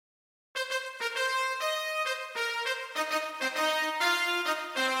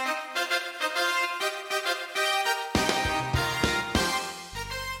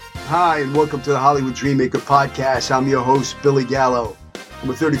Hi, and welcome to the Hollywood Dreammaker podcast. I'm your host, Billy Gallo. I'm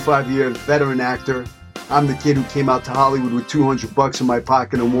a 35-year veteran actor. I'm the kid who came out to Hollywood with $200 in my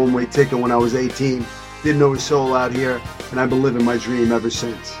pocket and a one-way ticket when I was 18. Didn't know a soul out here, and I've been living my dream ever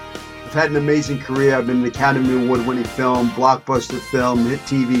since. I've had an amazing career. I've been an Academy Award-winning film, blockbuster film, hit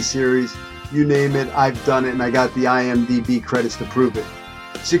TV series. You name it, I've done it, and I got the IMDb credits to prove it.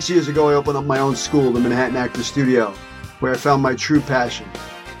 6 years ago, I opened up my own school, the Manhattan Actor Studio, where I found my true passion.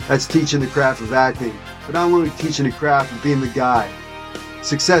 That's teaching the craft of acting, but not only teaching the craft of being the guy.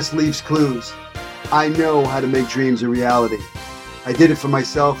 Success leaves clues. I know how to make dreams a reality. I did it for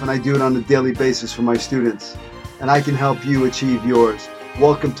myself, and I do it on a daily basis for my students. And I can help you achieve yours.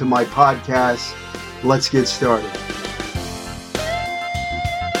 Welcome to my podcast. Let's get started.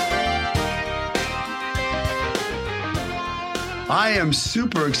 I am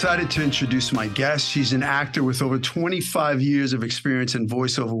super excited to introduce my guest. She's an actor with over 25 years of experience in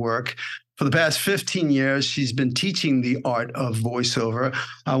voiceover work. For the past 15 years, she's been teaching the art of voiceover.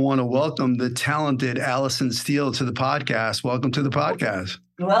 I want to welcome the talented Alyson Steele to the podcast. Welcome to the podcast.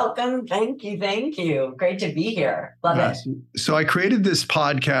 Welcome. Thank you. Thank you. Great to be here. Love it. So I created this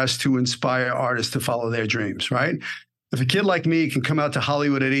podcast to inspire artists to follow their dreams, right? If a kid like me can come out to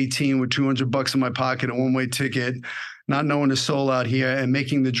Hollywood at 18 with $200 in my pocket, a one-way ticket, not knowing a soul out here and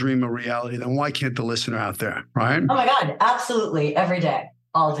making the dream a reality, then why can't the listener out there, right? Oh my God, absolutely. Every day,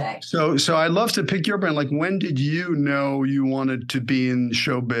 all day. So I'd love to pick your brain. Like, when did you know you wanted to be in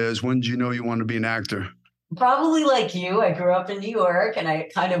showbiz? When did you know you wanted to be an actor? Probably like you. I grew up in New York, and I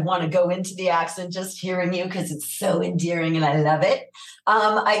kind of want to go into the accent just hearing you because it's so endearing and I love it.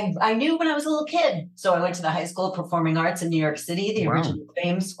 I knew when I was a little kid. So I went to the High School of Performing Arts in New York City, the original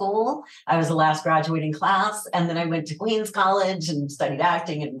Fame School. I was the last graduating class. And then I went to Queens College and studied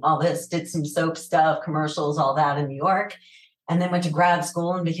acting and all this, did some soap stuff, commercials, all that in New York. And then went to grad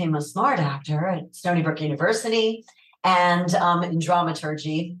school and became a smart actor at Stony Brook University. And in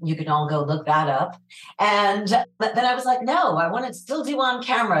dramaturgy, you can all go look that up. And then I was like, no, I want to still do on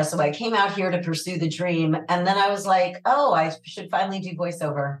camera. So I came out here to pursue the dream. And then I was like, oh, I should finally do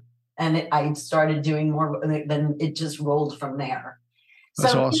voiceover. And I started doing more, then it just rolled from there.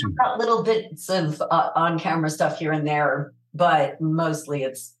 That's so awesome. Got little bits of on camera stuff here and there, but mostly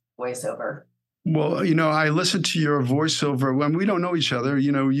it's voiceover. Well, I listened to your voiceover when we don't know each other.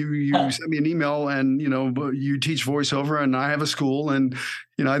 You sent me an email and, you teach voiceover and I have a school and,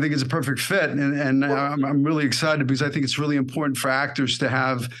 I think it's a perfect fit. And I'm really excited because I think it's really important for actors to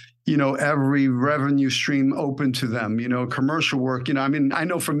have, every revenue stream open to them, commercial work. I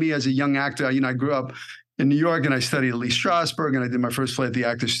know for me as a young actor, I grew up in New York and I studied at Lee Strasberg and I did my first play at the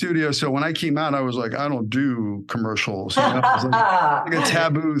Actors Studio. So when I came out, I was like, I don't do commercials. It was like a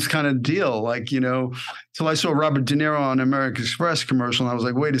taboo kind of deal, till I saw Robert De Niro on American Express commercial. And I was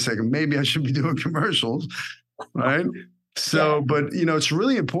like, wait a second, maybe I should be doing commercials, right? So, yeah. But, it's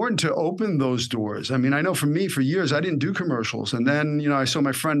really important to open those doors. I know for me, for years, I didn't do commercials. And then, I saw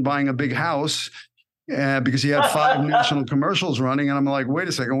my friend buying a big house because he had 5 national commercials running. And I'm like, wait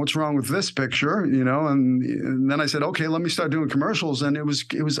a second, what's wrong with this picture? And then I said, okay, let me start doing commercials. And it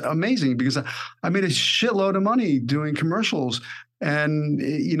was amazing because I made a shitload of money doing commercials. And,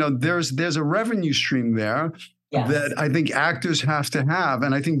 there's a revenue stream there. Yes. That I think actors have to have.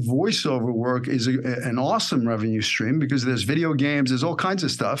 And I think voiceover work is an awesome revenue stream because there's video games, there's all kinds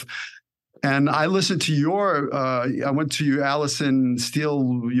of stuff. And I listened to I went to your Alyson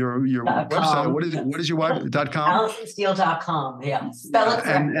Steele, your website. What is your website? .com? AlysonSteele.com. Yeah. Spell it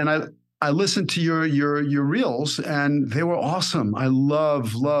correctly. And I listened to your reels and they were awesome. I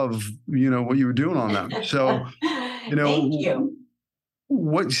love, what you were doing on them. So, Thank you.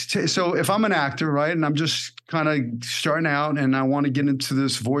 So if I'm an actor, right, and I'm just kind of starting out and I want to get into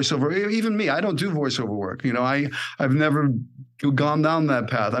this voiceover, even me, I don't do voiceover work. I've never gone down that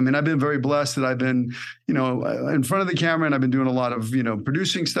path. I've been very blessed that I've been, in front of the camera and I've been doing a lot of,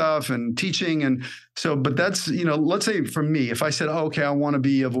 producing stuff and teaching. And so, but that's, let's say for me, if I said, okay, I want to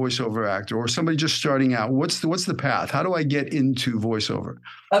be a voiceover actor or somebody just starting out, what's the path? How do I get into voiceover?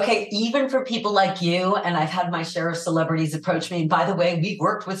 Okay. Even for people like you, and I've had my share of celebrities approach me. And by the way, we've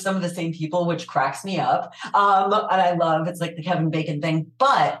worked with some of the same people, which cracks me up. And I love, it's like the Kevin Bacon thing,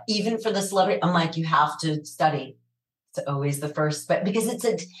 but even for the celebrity, I'm like, you have to study. It's always the first, but because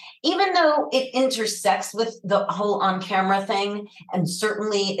even though it intersects with the whole on-camera thing, and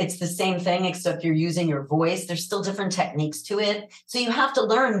certainly it's the same thing, except you're using your voice, there's still different techniques to it. So you have to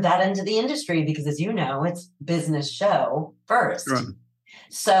learn that into the industry because, as you know, it's business show first. Right.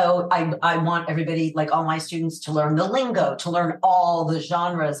 So I want everybody, like all my students, to learn the lingo, to learn all the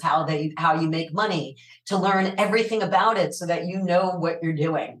genres, how you make money, to learn everything about it so that you know what you're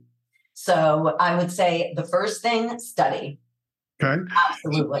doing. So I would say the first thing, study. Okay.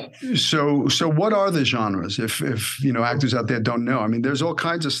 Absolutely. So what are the genres? If actors out there don't know, I mean, there's all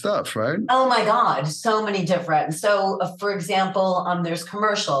kinds of stuff, right? Oh my God, so many different. So, for example, there's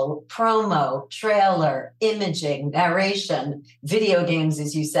commercial, promo, trailer, imaging, narration, video games,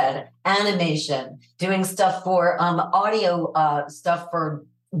 as you said, animation, doing stuff for audio stuff for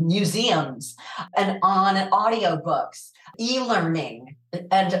museums, and audiobooks, e-learning,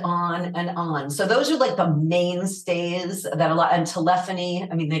 and on and on. So those are like the mainstays that and telephony.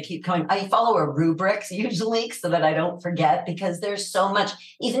 I mean, they keep coming. I follow a rubric usually so that I don't forget, because there's so much.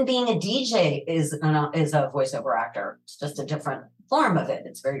 Even being a DJ is a voiceover actor. It's just a different form of it.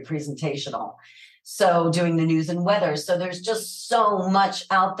 It's very presentational. So doing the news and weather. So there's just so much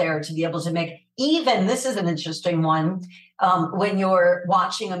out there to be able to make. Even this is an interesting one. When you're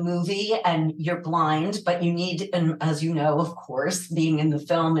watching a movie and you're blind, but you need, and as you know, of course, being in the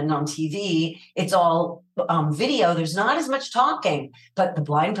film and on TV, it's all video. There's not as much talking, but the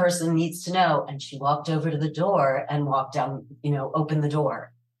blind person needs to know. And she walked over to the door and walked down, opened the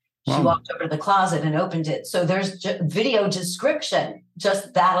door. She walked over to the closet and opened it. So there's video description,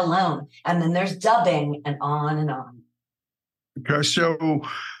 just that alone. And then there's dubbing and on and on. Okay, so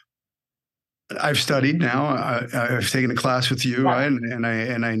I've studied now. I've taken a class with you, right? And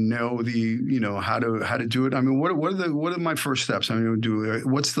I know how to do it. I mean, what are my first steps? I mean,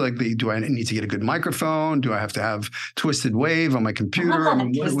 do I need to get a good microphone? Do I have to have twisted wave on my computer? I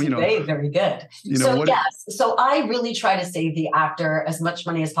mean, twisted wave, very good. So I really try to save the actor as much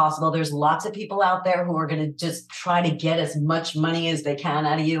money as possible. There's lots of people out there who are going to just try to get as much money as they can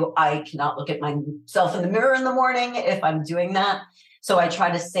out of you. I cannot look at myself in the mirror in the morning if I'm doing that. So I try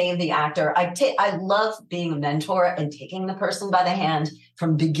to save the actor. I love being a mentor and taking the person by the hand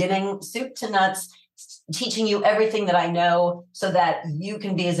from beginning, soup to nuts, teaching you everything that I know so that you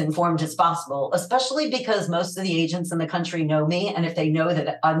can be as informed as possible, especially because most of the agents in the country know me. And if they know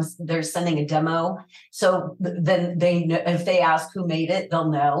that they're sending a demo, so then they know, if they ask who made it, they'll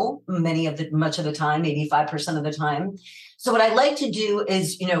know much of the time, 85% of the time. So what I like to do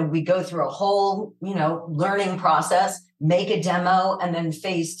is, we go through a whole, learning process, make a demo, and then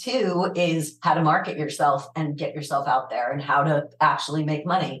phase 2 is how to market yourself and get yourself out there and how to actually make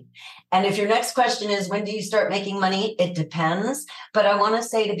money. And if your next question is, when do you start making money? It depends. But I want to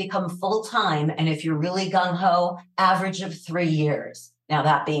say to become full-time, and if you're really gung-ho, average of 3 years. Now,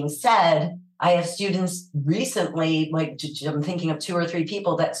 that being said, I have students recently, I'm thinking of 2 or 3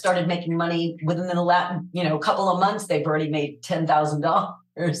 people that started making money within the last, couple of months. They've already made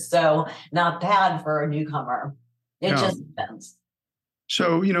 $10,000. So not bad for a newcomer. It just depends.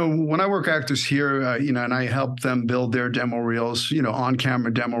 So, when I work actors here, and I help them build their demo reels,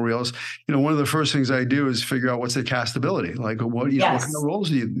 on-camera demo reels, one of the first things I do is figure out what's their castability. Like, what kind of roles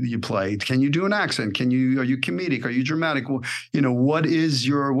do you play? Can you do an accent? Are you comedic? Are you dramatic? What are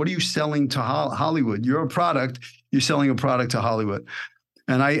you selling to Hollywood? You're a product, you're selling a product to Hollywood.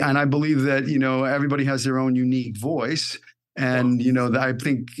 And I believe that, everybody has their own unique voice. And, I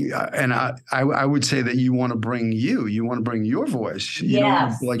think, and I would say that you want to bring your voice. You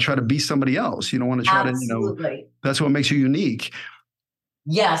don't try to be somebody else. You don't want to try to, that's what makes you unique.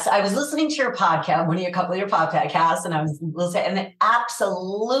 Yes. I was listening to your podcast, a couple of your podcasts, and I was listening, and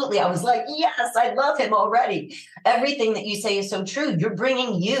absolutely, I was like, yes, I love him already. Everything that you say is so true. You're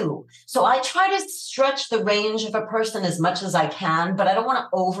bringing you. So I try to stretch the range of a person as much as I can, but I don't want to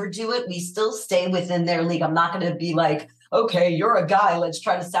overdo it. We still stay within their league. I'm not going to be like, okay, you're a guy, let's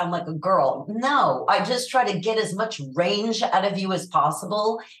try to sound like a girl. No, I just try to get as much range out of you as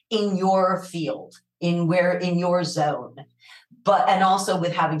possible in your field, in your zone. And also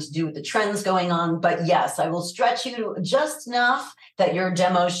with having to do with the trends going on. But yes, I will stretch you just enough that your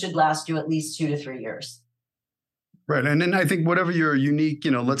demo should last you at least 2 to 3 years. Right. And then I think whatever your unique,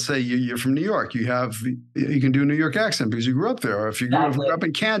 let's say you're from New York, you can do a New York accent because you grew up there. Or if you grew up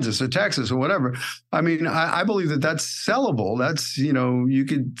in Kansas or Texas or whatever. I mean, I believe that that's sellable. That's, you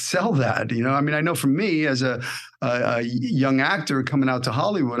could sell that, I mean, I know for me as a young actor coming out to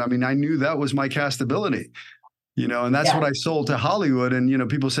Hollywood, I mean, I knew that was my castability. And that's what I sold to Hollywood. And,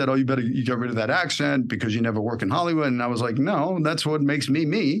 people said, oh, you get rid of that accent because you never work in Hollywood. And I was like, no, that's what makes me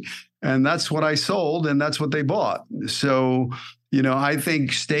me. And that's what I sold. And that's what they bought. So, I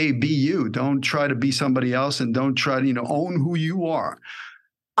think be you. Don't try to be somebody else, and don't try to, own who you are.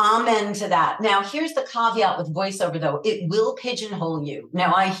 Amen to that. Now, here's the caveat with voiceover, though. It will pigeonhole you.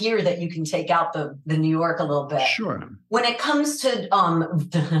 Now, I hear that you can take out the New York a little bit. Sure. When it comes to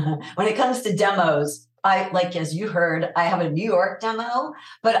when it comes to demos, I like, as you heard, I have a New York demo,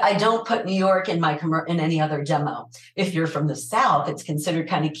 but I don't put New York in in any other demo. If you're from the South, it's considered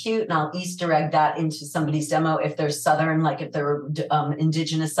kind of cute, and I'll Easter egg that into somebody's demo if they're Southern, like if they're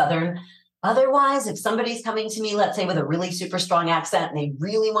indigenous Southern. Otherwise, if somebody's coming to me, let's say with a really super strong accent and they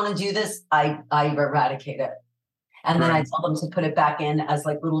really want to do this, I eradicate it. And then I tell them to put it back in as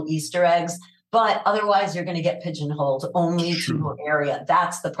like little Easter eggs. But otherwise, you're going to get pigeonholed only to your area.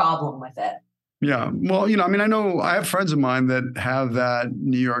 That's the problem with it. Yeah. Well, I mean, I know I have friends of mine that have that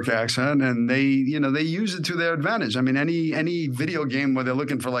New York accent, and they use it to their advantage. I mean, any video game where they're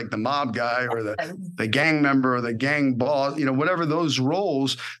looking for like the mob guy or the gang member or the gang boss, whatever those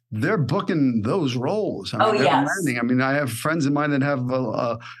roles, they're booking those roles. I mean, demanding. I mean, I have friends of mine that have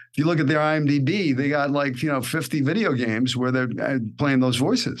if you look at their IMDb, they got like, 50 video games where they're playing those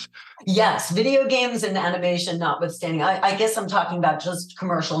voices. Yes. Video games and animation notwithstanding. I guess I'm talking about just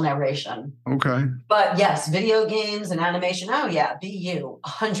commercial narration. Okay. But yes, video games and animation. Oh yeah. Be you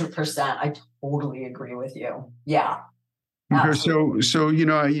 100%. I totally agree with you. Yeah. Okay, so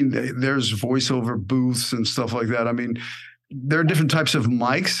there's voiceover booths and stuff like that. I mean, there are different types of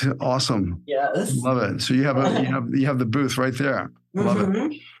mics. Awesome. Yes. Love it. So you have the booth right there. Love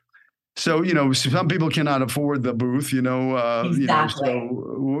it. So, some people cannot afford the booth, Exactly.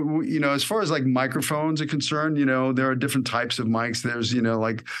 As far as like microphones are concerned, there are different types of mics. There's,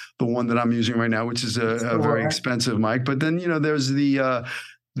 like the one that I'm using right now, which is a very expensive mic. But then, there's the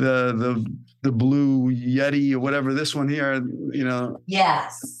Blue Yeti or whatever, this one here,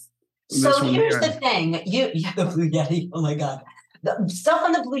 Yes. So here's the thing. The Blue Yeti. Oh my God. The stuff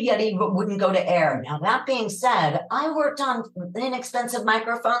on the Blue Yeti wouldn't go to air. Now, that being said, I worked on inexpensive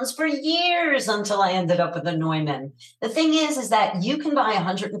microphones for years until I ended up with a Neumann. The thing is that you can buy a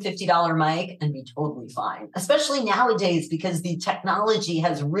 $150 mic and be totally fine, especially nowadays because the technology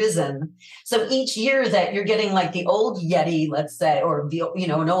has risen. So each year that you're getting like the old Yeti, let's say, or the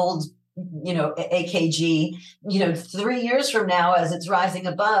an old AKG, 3 years from now, as it's rising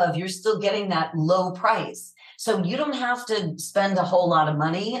above, you're still getting that low price. So you don't have to spend a whole lot of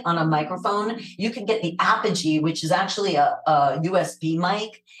money on a microphone. You can get the Apogee, which is actually a USB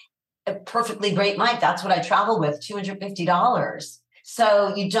mic, a perfectly great mic. That's what I travel with, $250.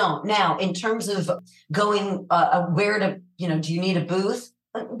 So you don't. Now, in terms of going where to, do you need a booth?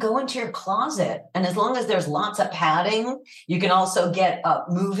 Go into your closet. And as long as there's lots of padding, you can also get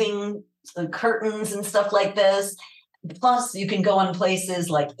moving curtains and stuff like this. Plus, you can go on places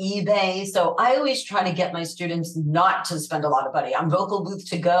like eBay. So I always try to get my students not to spend a lot of money. I'm Vocal Booth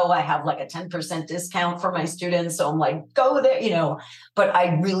to Go. I have like a 10% discount for my students. So I'm like, go there, But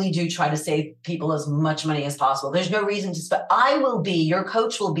I really do try to save people as much money as possible. There's no reason to spend. Your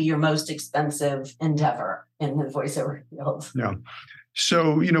coach will be your most expensive endeavor in the voiceover field. Yeah.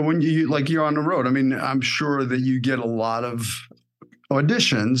 So, when you're on the road, I mean, I'm sure that you get a lot of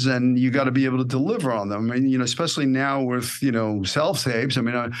auditions and you got to be able to deliver on them. I mean, especially now with, self-tapes. I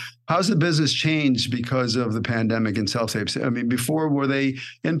mean, how's the business changed because of the pandemic and self-tapes? I mean, before, were they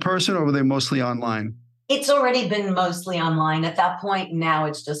in person or were they mostly online? It's already been mostly online at that point. Now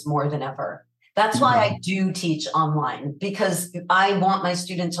it's just more than ever. That's why I do teach online, because I want my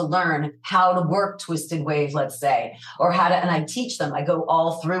student to learn how to work Twisted Wave, let's say, or and I teach them. I go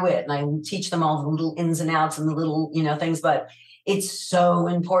all through it and I teach them all the little ins and outs and the little, things. But it's so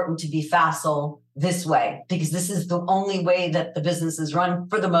important to be facile this way, because this is the only way that the business is run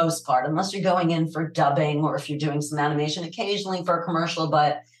for the most part, unless you're going in for dubbing or if you're doing some animation occasionally for a commercial.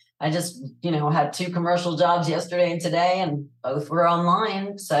 But I just, had 2 commercial jobs yesterday and today, and both were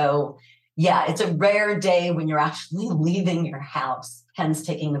online. So yeah, it's a rare day when you're actually leaving your house, hence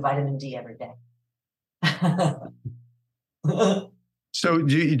taking the vitamin D every day. So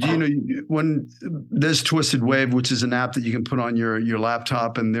do you when there's Twisted Wave, which is an app that you can put on your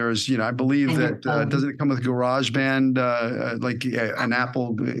laptop, and there's, I believe that doesn't it come with GarageBand, like an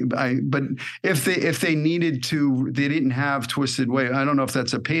Apple? But if they needed to, they didn't have Twisted Wave. I don't know if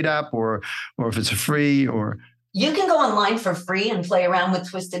that's a paid app or if it's a free or. You can go online for free and play around with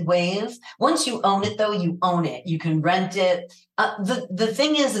Twisted Wave. Once you own it, though, you own it. You can rent it. The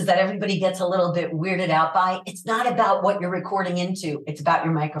thing is that everybody gets a little bit weirded out by, it's not about what you're recording into. It's about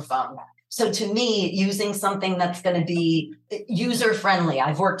your microphone. So to me, using something that's going to be user-friendly.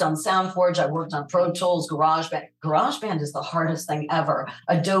 I've worked on SoundForge. I've worked on Pro Tools, GarageBand. GarageBand is the hardest thing ever.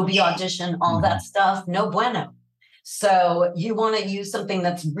 Adobe Audition, all that stuff, no bueno. So you want to use something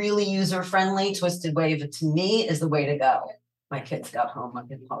that's really user-friendly. Twisted Wave, to me, is the way to go. My kids got home. I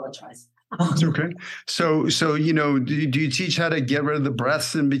apologize. It's okay. So, do you teach how to get rid of the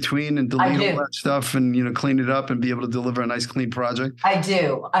breaths in between and I delete all do. that stuff and, clean it up and be able to deliver a nice, clean project? I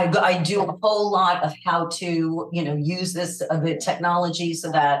do. I do a whole lot of how to, use this the technology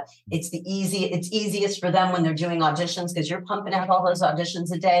so that it's easiest for them when they're doing auditions, because you're pumping out all those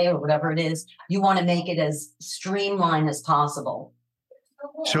auditions a day or whatever it is. You want to make it as streamlined as possible.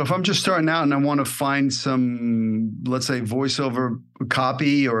 So if I'm just starting out and I want to find some, let's say, voiceover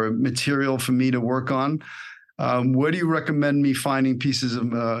copy or material for me to work on, where do you recommend me finding pieces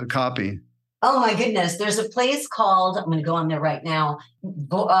of copy? Oh my goodness. There's a place called, I'm going to go on there right now.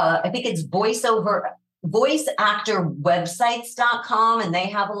 I think it's voiceactorwebsites.com, and they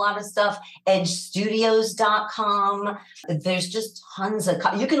have a lot of stuff. edgestudios.com. There's just tons of,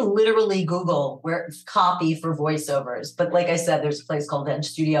 you can literally Google where it's copy for voiceovers. But like I said, there's a place called Edge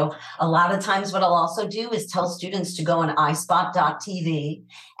Studio. A lot of times what I'll also do is tell students to go on ispot.tv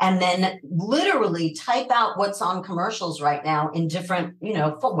and then literally type out what's on commercials right now in different,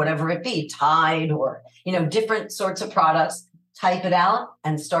 for whatever it be, Tide or, different sorts of products. Type it out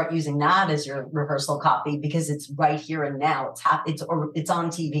and start using that as your rehearsal copy, because it's right here and now. It's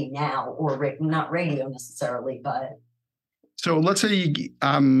on TV now, or not radio necessarily, but. So let's say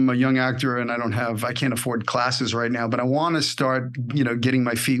I'm a young actor and I can't afford classes right now, but I want to start, getting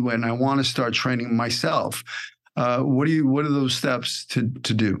my feet wet and I want to start training myself. What are those steps to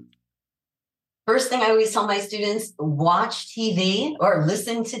do? First thing I always tell my students, watch TV or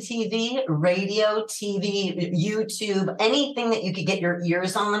listen to TV, radio, TV, YouTube, anything that you could get your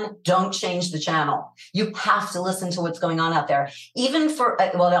ears on. Don't change the channel. You have to listen to what's going on out there. Even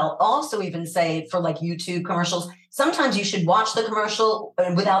I'll also even say for like YouTube commercials, sometimes you should watch the commercial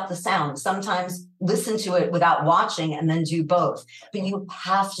without the sound. Sometimes listen to it without watching and then do both. But you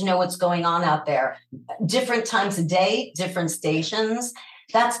have to know what's going on out there. Different times a day, different stations.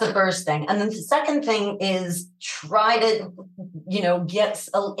 That's the first thing. And then the second thing is try to, get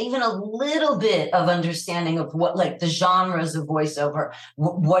even a little bit of understanding of what, like the genres of voiceover.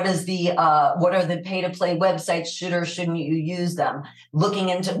 What are the pay to play websites? Should or shouldn't you use them? Looking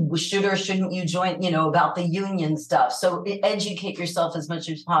into should or shouldn't you join, about the union stuff. So educate yourself as much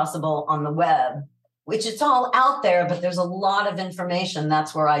as possible on the web, which it's all out there, but there's a lot of information.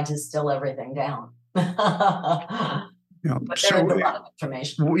 That's where I distill everything down. Yeah. But there is a lot of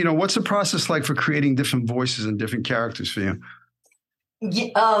information. What's the process like for creating different voices and different characters for you?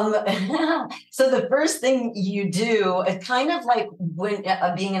 So the first thing you do, it's kind of like when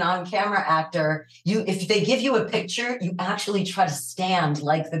being an on-camera actor, if they give you a picture, you actually try to stand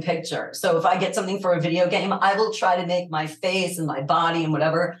like the picture. So if I get something for a video game, I will try to make my face and my body and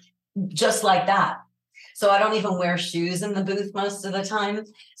whatever just like that. So I don't even wear shoes in the booth most of the time.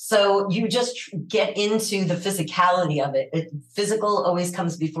 So you just get into the physicality of it. Physical always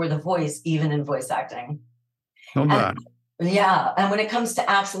comes before the voice, even in voice acting. Yeah. And when it comes to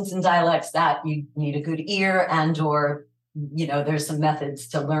accents and dialects, that you need a good ear or, there's some methods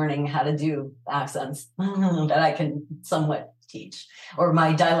to learning how to do accents that I can somewhat teach, or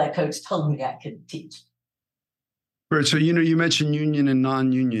my dialect coach told me I could teach. Right. So, you mentioned union and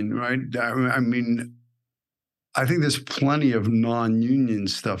non-union, right? I mean, I think there's plenty of non-union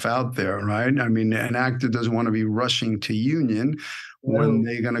stuff out there, right? I mean, an actor doesn't want to be rushing to union when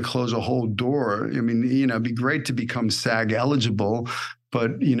they're going to close a whole door. I mean, it'd be great to become SAG eligible,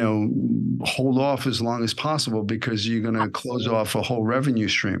 but, hold off as long as possible because you're going to close off a whole revenue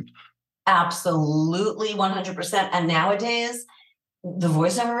stream. Absolutely, 100%. And nowadays, the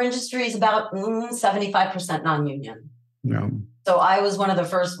voiceover industry is about 75% non-union. Yeah. So I was one of the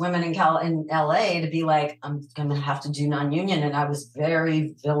first women in LA to be like, I'm going to have to do non-union. And I was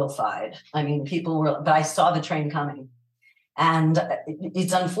very vilified. I mean, but I saw the train coming. And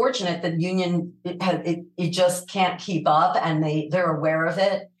it's unfortunate that union, it just can't keep up, and they're aware of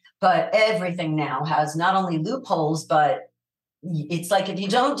it. But everything now has not only loopholes, but it's like if you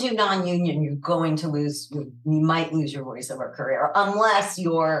don't do non-union, you're going to you might lose your voiceover career unless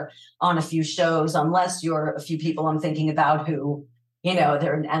you're on a few shows, unless you're a few people I'm thinking about who,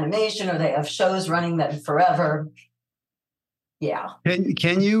 they're in animation or they have shows running that forever. Yeah.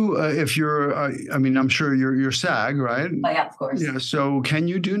 Can you, if you're, I'm sure you're SAG, right? Oh, yeah, of course. Yeah. So can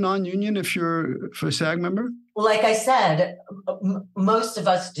you do non-union if you're a SAG member? Like I said, most of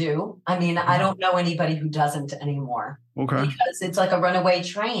us do. I mean, I don't know anybody who doesn't anymore. Okay. Because it's like a runaway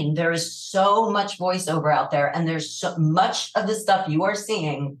train. There is so much voiceover out there, and there's so much of the stuff you are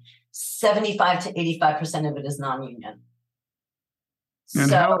seeing, 75 to 85% of it is non-union. And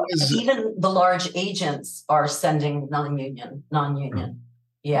so even the large agents are sending non-union.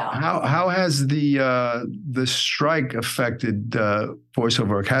 Yeah. How has the strike affected voiceover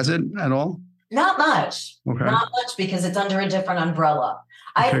work? Has it at all? Not much. Okay. Not much because it's under a different umbrella.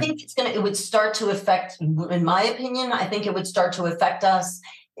 I Okay. think it would start to affect, in my opinion, I think it would start to affect us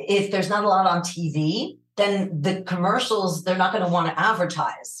if there's not a lot on TV, then the commercials, they're not going to want to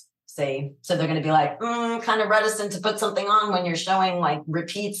advertise, say. So they're going to be like, kind of reticent to put something on when you're showing like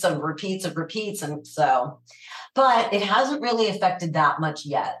repeats of repeats of repeats. And so, but it hasn't really affected that much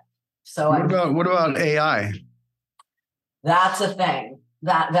yet. So What about AI? that's a thing.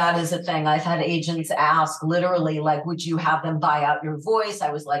 That is a thing. I've had agents ask literally, like, would you have them buy out your voice?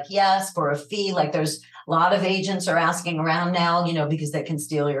 I was like, yes, for a fee. Like there's a lot of agents are asking around now, because they can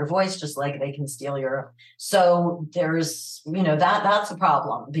steal your voice just like they can steal your. So there's, that's a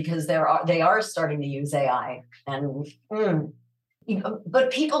problem because they are starting to use AI and but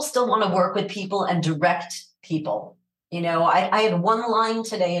people still want to work with people and direct people. I had one line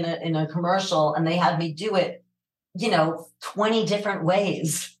today in a commercial and they had me do it 20 different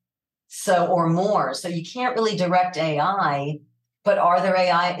ways. So, or more. So you can't really direct AI, but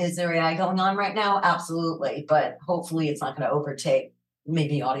is there AI going on right now? Absolutely. But hopefully it's not going to overtake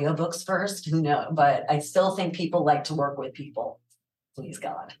maybe audiobooks first. Who knows? But I still think people like to work with people. Please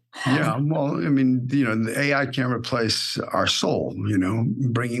God. Yeah. Well, I mean, the AI can't replace our soul,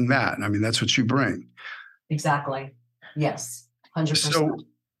 bringing that. I mean, that's what you bring. Exactly. Yes. 100%. So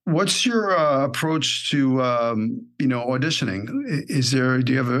what's your approach to, auditioning?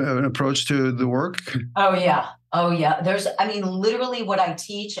 Do you have an approach to the work? Oh, yeah. Literally what I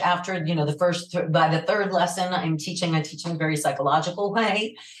teach after, by the third lesson, I'm teaching a very psychological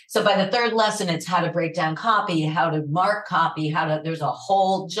way. So by the third lesson, it's how to break down copy, how to mark copy, there's a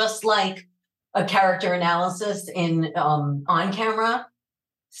whole, just like a character analysis in on camera,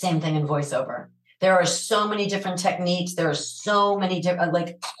 same thing in voiceover. There are so many different techniques. There are so many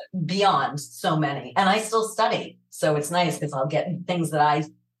different, beyond so many. And I still study. So it's nice because I'll get things that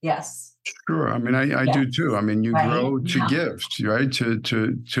yes. Sure. I mean, I do too. I mean, you grow to give, right?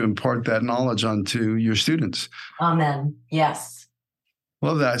 To impart that knowledge onto your students. Amen. Yes.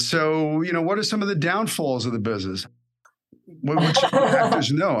 Love that. So, what are some of the downfalls of the business? What should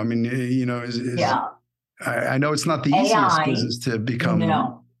actors know? I mean, I know it's not the easiest business to become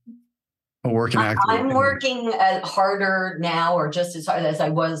a working actor. I'm working harder now, or just as hard as I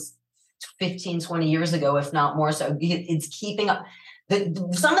was 15, 20 years ago, if not more so. It's keeping up.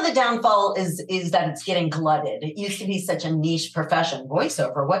 Some of the downfall is that it's getting glutted. It used to be such a niche profession.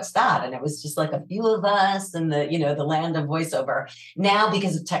 Voiceover, what's that? And it was just like a few of us in the land of voiceover. Now,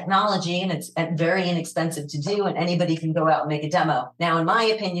 because of technology, and it's very inexpensive to do, and anybody can go out and make a demo. Now, in my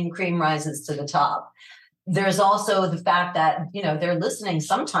opinion, cream rises to the top. There's also the fact that, they're listening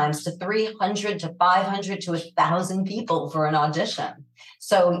sometimes to 300 to 500 to 1,000 people for an audition.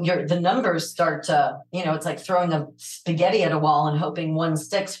 So the numbers start to, it's like throwing a spaghetti at a wall and hoping one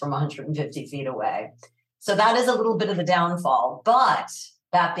sticks from 150 feet away. So that is a little bit of the downfall. But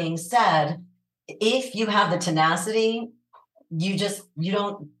that being said, if you have the tenacity, your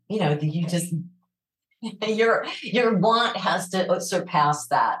want has to surpass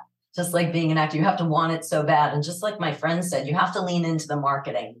that. Just like being an actor, you have to want it so bad. And just like my friend said, you have to lean into the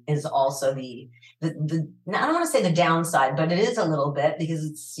marketing is also the I don't want to say the downside, but it is a little bit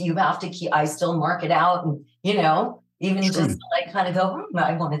because you have to I still mark it out and, even sure. Just like kind of go,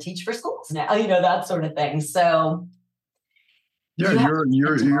 I want to teach for schools now, that sort of thing. So yeah,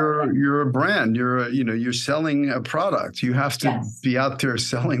 you're a brand. You're selling a product. You have to be out there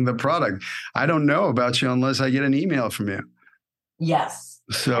selling the product. I don't know about you unless I get an email from you. Yes.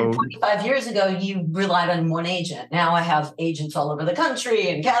 So and 25 years ago, you relied on one agent. Now I have agents all over the country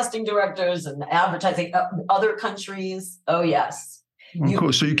and casting directors and advertising other countries. Oh, yes. Well,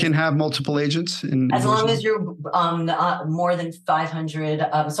 cool. So you can have multiple agents? As long as you're more than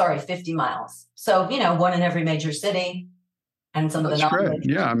 50 miles. So, one in every major city and some of the non-major. Great.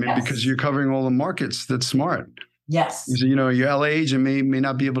 Yeah, because you're covering all the markets. That's smart. Yes. Your LA agent may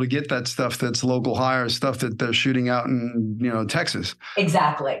not be able to get that stuff that's local hire, stuff that they're shooting out in, Texas.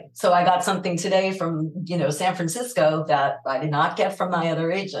 Exactly. So I got something today from, San Francisco that I did not get from my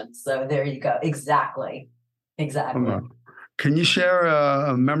other agents. So there you go. Exactly. Can you share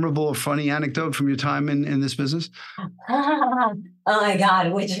a memorable or funny anecdote from your time in this business? Oh my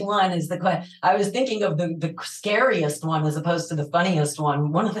God, which one is the question? I was thinking of the scariest one as opposed to the funniest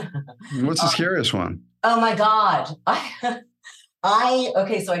one. What's the scariest one? Oh my God.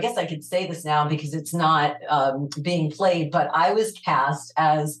 Okay, so I guess I could say this now because it's not being played, but I was cast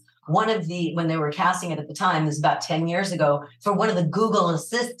as when they were casting it at the time, this was about 10 years ago, for one of the Google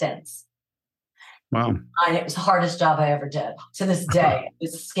assistants. Wow. And it was the hardest job I ever did to this day. It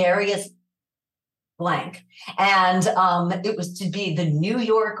was the scariest blank. And it was to be the New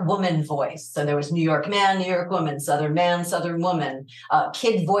York woman voice. So there was New York man, New York woman, Southern woman,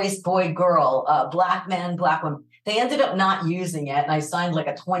 kid voice, boy, girl, black man, black woman. They ended up not using it. And I signed like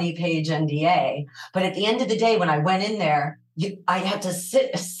a 20-page NDA. But at the end of the day, when I went in there, I had to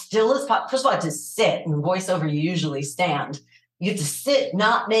sit as still as possible. First of all, I had to sit. In voiceover, you usually stand. You have to sit,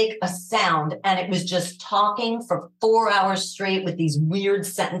 not make a sound. And it was just talking for 4 hours straight with these weird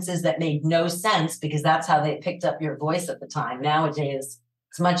sentences that made no sense, because that's how they picked up your voice at the time. Nowadays,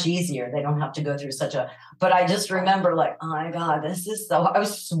 it's much easier. They don't have to go through but I just remember like, oh my God, I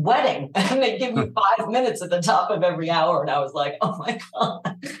was sweating. And they give you 5 minutes at the top of every hour. And I was like, oh my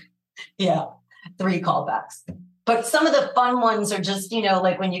God. Yeah, 3 callbacks. But some of the fun ones are just,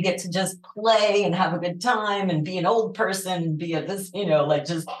 like when you get to just play and have a good time and be an old person and be like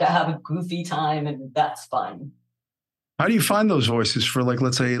just to have a goofy time. And that's fun. How do you find those voices for, like,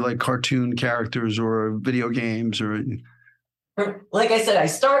 let's say, like cartoon characters or video games or? Like I said, I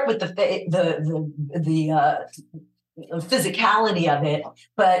start with the physicality of it,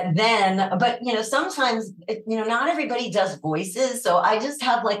 but sometimes not everybody does voices, so I just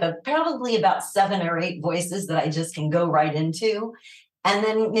have like probably about 7 or 8 voices that I just can go right into and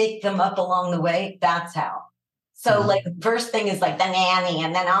then make them up along the way. That's how. So like the first thing is like the nanny,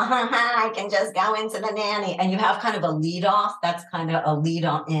 and then I can just go into the nanny, and you have kind of a lead off. That's kind of a lead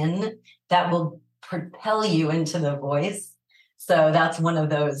on in that will propel you into the voice. So that's one of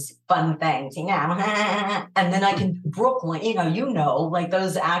those fun things, and then I can Brooklyn, like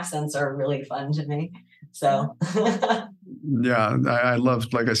those accents are really fun to me. So yeah, I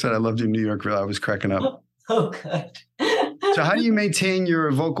loved, like I said, I loved your New York. I was cracking up. Oh, good. So how do you maintain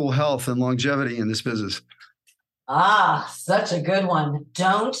your vocal health and longevity in this business? Such a good one.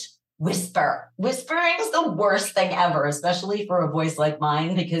 Don't whisper. Whispering is the worst thing ever, especially for a voice like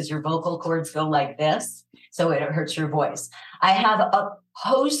mine, because your vocal cords go like this. So it hurts your voice. I have a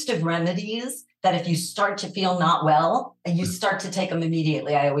host of remedies that if you start to feel not well, you start to take them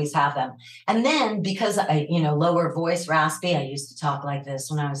immediately. I always have them. And then because I, lower voice, raspy, I used to talk like this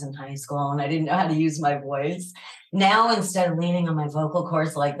when I was in high school and I didn't know how to use my voice. Now, instead of leaning on my vocal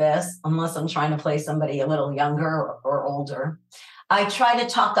cords like this, unless I'm trying to play somebody a little younger or older, I try to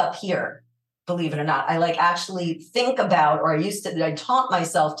talk up here. Believe it or not, I actually think about, or I taught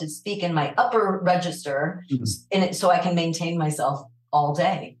myself to speak in my upper register in it so I can maintain myself all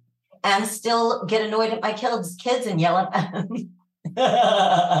day and still get annoyed at my kids and yell at them.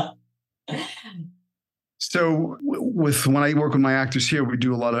 So when I work with my actors here, we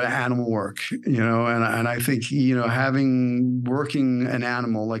do a lot of animal work, and I think, working an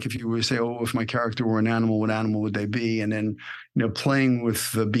animal, like if you were to say, oh, if my character were an animal, what animal would they be? And then, playing with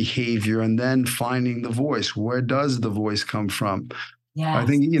the behavior and then finding the voice. Where does the voice come from? Yeah, I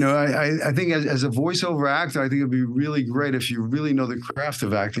think, I think as a voiceover actor, I think it'd be really great if you really know the craft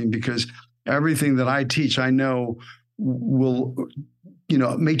of acting, because everything that I teach, I know will,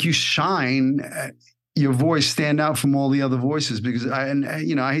 make you shine, your voice stand out from all the other voices, because I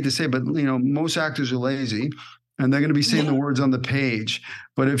hate to say it, but most actors are lazy and they're going to be saying the words on the page.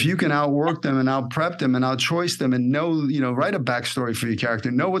 But if you can outwork them and out-prep them and out-choice them and know, write a backstory for your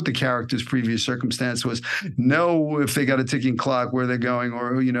character, know what the character's previous circumstance was, know if they got a ticking clock, where they're going,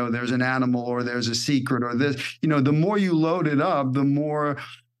 or, there's an animal or there's a secret or this, the more you load it up, the more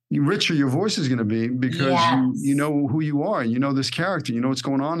richer your voice is going to be, because you know who you are and you know this character, you know what's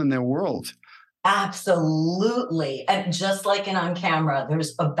going on in their world. Absolutely. And just like in On Camera,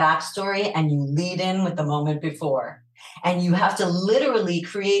 there's a backstory and you lead in with the moment before. And you have to literally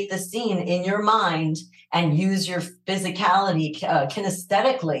create the scene in your mind and use your physicality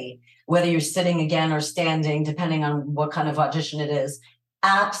kinesthetically, whether you're sitting again or standing, depending on what kind of audition it is.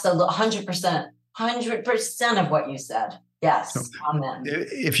 Absolutely. 100% of what you said. Yes. So, amen.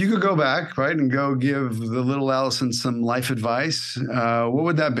 If you could go back, right, and go give the little Alyson some life advice, what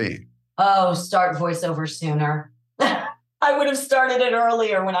would that be? Oh, start voiceover sooner. I would have started it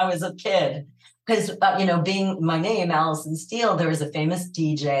earlier when I was a kid. Because, being my name, Alyson Steele, there was a famous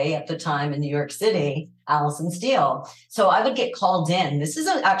DJ at the time in New York City, Alyson Steele. So I would get called in. This is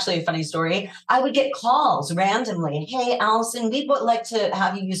actually a funny story. I would get calls randomly. Hey, Alyson, we would like to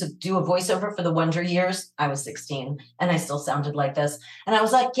have you do a voiceover for the Wonder Years. I was 16 and I still sounded like this. And I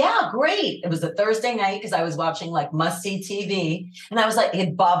was like, yeah, great. It was a Thursday night because I was watching must-see TV. And I was like,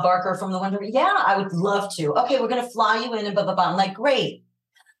 hey, Bob Barker from the Wonder Years. Yeah, I would love to. Okay, we're going to fly you in and blah, blah, blah. I'm like, great.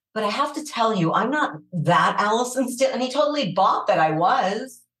 But I have to tell you, I'm not that Alyson Steele. And he totally bought that I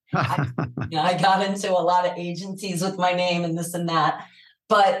was. I got into a lot of agencies with my name and this and that.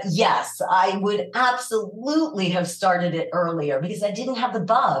 But yes, I would absolutely have started it earlier because I didn't have the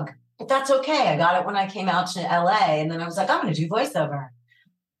bug. But that's okay. I got it when I came out to LA, and then I was like, I'm going to do voiceover.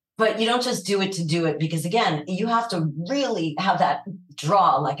 But you don't just do it to do it, because again, you have to really have that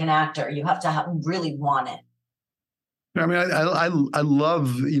draw like an actor. You have to really want it. I mean, I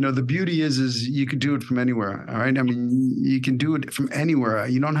love, the beauty is you can do it from anywhere. All right. I mean, you can do it from anywhere.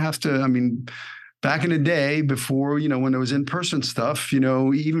 You don't have to, I mean, back in the day before, when there was in-person stuff,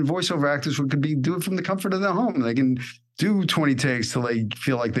 even voiceover actors do it from the comfort of their home. They can do 20 takes till they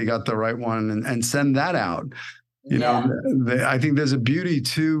feel like they got the right one and send that out. I think there's a beauty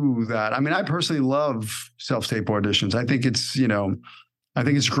to that. I mean, I personally love self-tape auditions. I think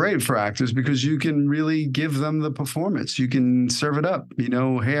it's great for actors because you can really give them the performance. You can serve it up,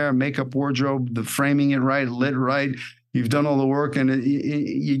 hair, makeup, wardrobe, the framing it right, lit right. You've done all the work, and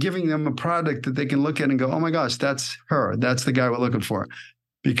you're giving them a product that they can look at and go, oh my gosh, that's her. That's the guy we're looking for.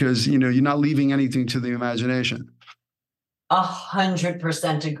 Because, you're not leaving anything to the imagination.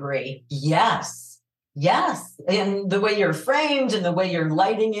 100% agree. Yes. And the way you're framed and the way your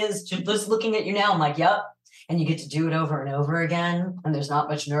lighting is, just looking at you now, I'm like, yep. And you get to do it over and over again, and there's not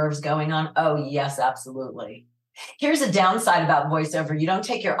much nerves going on. Oh, yes, absolutely. Here's a downside about voiceover. You don't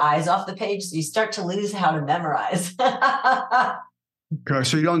take your eyes off the page, so you start to lose how to memorize. Okay,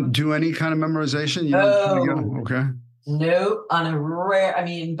 so you don't do any kind of memorization? Okay. No, on a rare,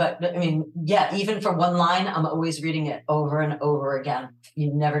 yeah, even for one line, I'm always reading it over and over again.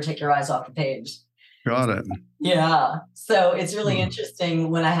 You never take your eyes off the page. Got it. Yeah. So it's really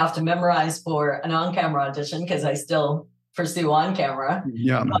interesting when I have to memorize for an on-camera audition, because I still pursue on camera.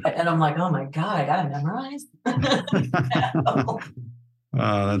 Yeah. And I'm like, oh my God, I got to memorize.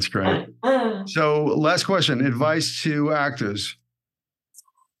 That's great. So last question, advice to actors.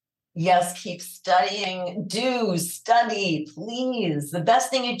 Yes, keep studying. Do study, please. The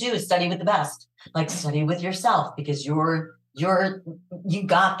best thing you do is study with the best. Like, study with yourself, because you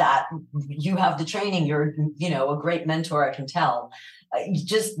got that. You have the training. You're, a great mentor, I can tell.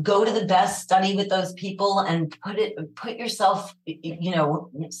 Just go to the best, study with those people, and put yourself,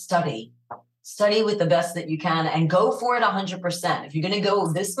 study with the best that you can, and go for it 100%. If you're going to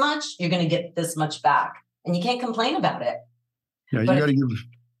go this much, you're going to get this much back, and you can't complain about it. Yeah, you got to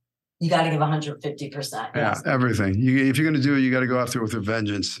give 150%. Yeah, everything. If you're going to do it, you got to go after it with a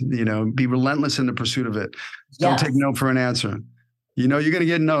vengeance. Be relentless in the pursuit of it. Don't take no for an answer. You're going to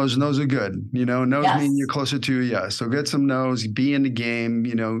get no's. No's are good. No's mean you're closer to a yes. So get some no's, be in the game,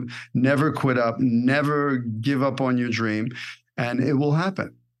 never quit up, never give up on your dream, and it will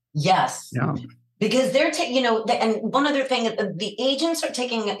happen. Yes. Yeah. Because they're and one other thing, the agents are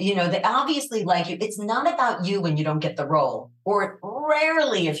taking, they obviously like you. It's not about you when you don't get the role, or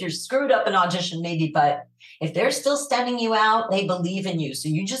rarely if you're screwed up an audition, maybe, but if they're still standing you out, they believe in you. So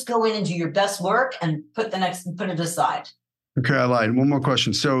you just go in and do your best work and put it aside. Okay, I lied. One more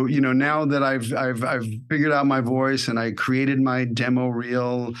question. So, now that I've figured out my voice and I created my demo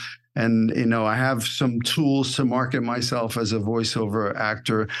reel, and, I have some tools to market myself as a voiceover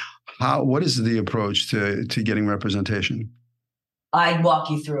actor, what is the approach to getting representation? I'd walk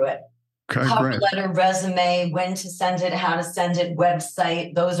you through it. Okay, cover letter, resume, when to send it, how to send it,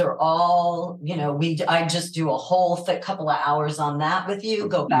 website. Those are all, I just do a whole thick couple of hours on that with you,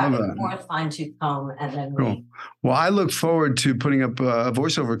 go back and forth, fine tooth comb, and then cool. Well, I look forward to putting up a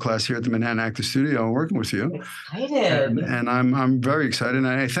voiceover class here at the Manhattan Actor Studio and working with you. Excited. And I'm very excited. And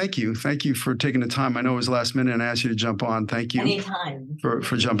I thank you. Thank you for taking the time. I know it was last minute and I asked you to jump on. Thank you. Anytime. For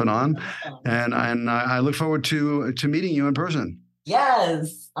jumping on. And I look forward to meeting you in person.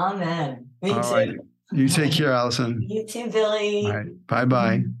 Yes. Amen. Me all too. Right. You take care, Alyson. You too, Billy. All right.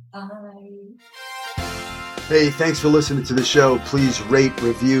 Bye-bye. Bye. Hey, thanks for listening to the show. Please rate,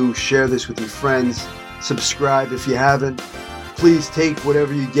 review, share this with your friends. Subscribe if you haven't. Please take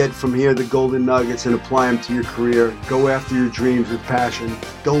whatever you get from here, the golden nuggets, and apply them to your career. Go after your dreams with passion.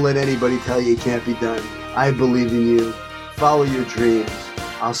 Don't let anybody tell you it can't be done. I believe in you. Follow your dreams.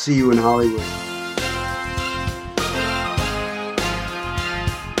 I'll see you in Hollywood.